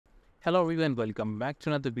Hello everyone, welcome back to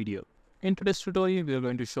another video. In today's tutorial, we are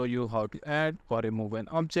going to show you how to add or remove an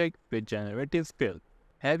object with Generative Fill.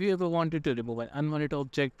 Have you ever wanted to remove an unwanted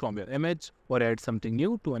object from your image or add something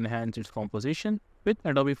new to enhance its composition? With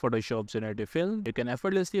Adobe Photoshop Generative Fill, you can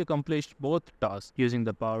effortlessly accomplish both tasks using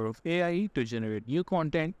the power of AI to generate new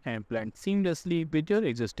content and blend seamlessly with your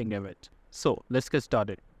existing image. So let's get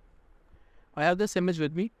started. I have this image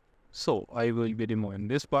with me, so I will be removing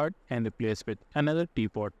this part and replace with another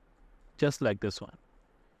teapot, just like this one.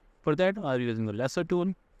 For that, I'm using the lasso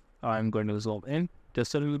tool. I'm going to zoom in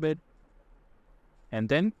just a little bit, and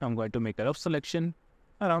then I'm going to make a rough selection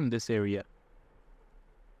around this area.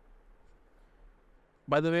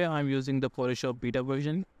 By the way, I'm using the Photoshop beta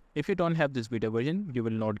version. If you don't have this beta version, you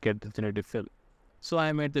will not get the Generative Fill. So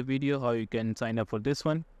I made the video how you can sign up for this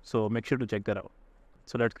one, so make sure to check that out.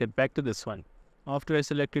 So let's get back to this one. After I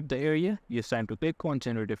selected the area, it's time to click on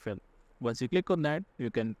Generative Fill. Once you click on that,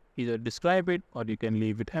 you can either describe it or you can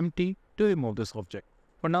leave it empty to remove this object.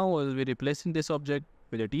 For now, I will be replacing this object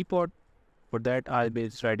with a teapot. For that, I'll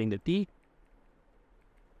be writing the T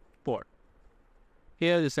pot.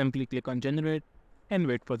 Here, you simply click on Generate and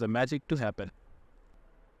wait for the magic to happen.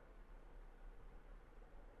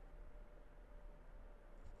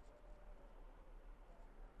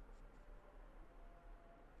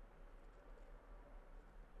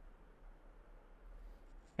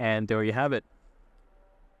 And there you have it.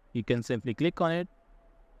 You can simply click on it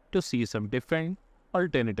to see some different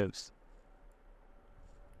alternatives.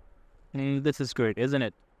 And this is great, isn't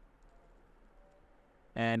it?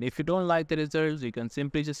 And if you don't like the results, you can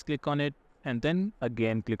simply just click on it and then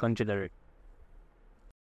again click on Generate.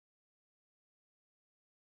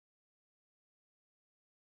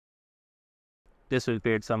 This will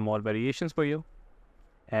create some more variations for you.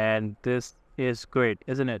 And this is great,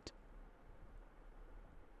 isn't it?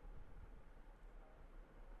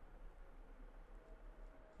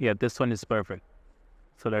 Yeah, this one is perfect.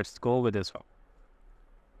 So let's go with this one.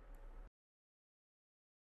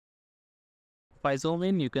 If I zoom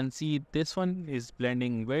in, you can see this one is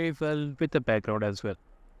blending very well with the background as well.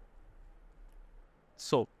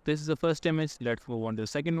 So this is the first image. Let's move on to the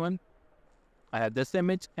second one. I have this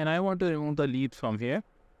image and I want to remove the leaves from here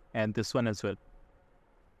and this one as well.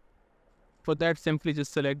 For that, simply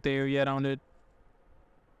just select the area around it.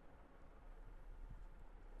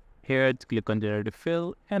 Here, click on Generative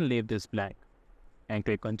Fill and leave this blank. And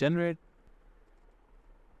click on Generate.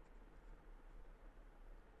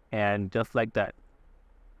 And just like that,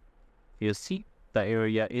 you see the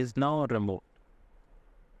area is now removed.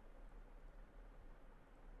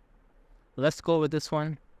 Let's go with this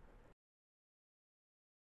one.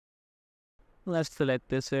 Let's select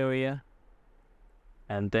this area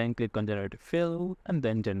and then click on Generative Fill and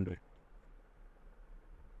then Generate.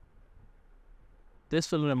 This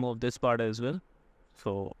will remove this part as well.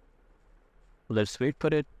 So let's wait for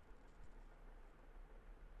it.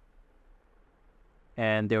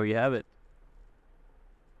 And there you have it.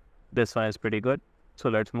 This one is pretty good. So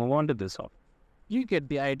let's move on to this one. You get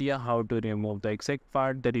the idea how to remove the exact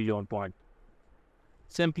part that you don't want.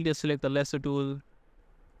 Simply just select the lasso tool,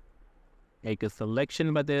 make a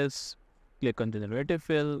selection by this, click on Generative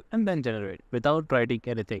Fill and then Generate without writing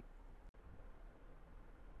anything.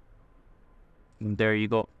 And there you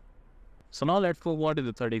go. So now let's move on to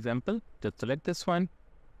the third example. Just select this one.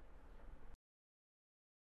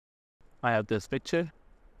 I have this picture.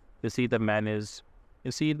 You see the man is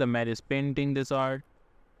painting this art.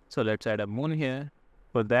 So let's add a moon here.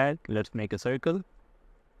 For that, let's make a circle.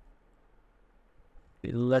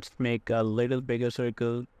 Let's make a little bigger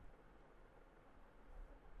circle.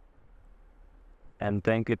 And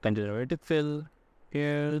then click on Generative Fill.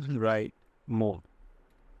 Here, right, moon.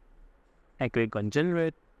 And click on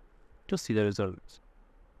Generate to see the results.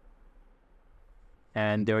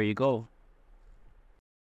 And there you go.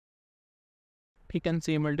 You can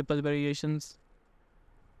see multiple variations.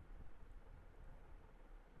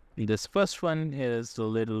 This first one is a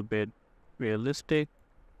little bit realistic.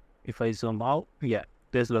 If I zoom out, yeah,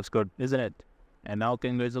 this looks good, isn't it? And now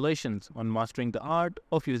congratulations on mastering the art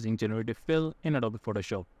of using Generative Fill in Adobe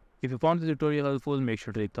Photoshop. If you found the tutorial helpful, make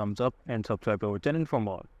sure to hit thumbs up and subscribe to our channel for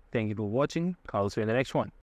more. Thank you for watching. I'll see you in the next one.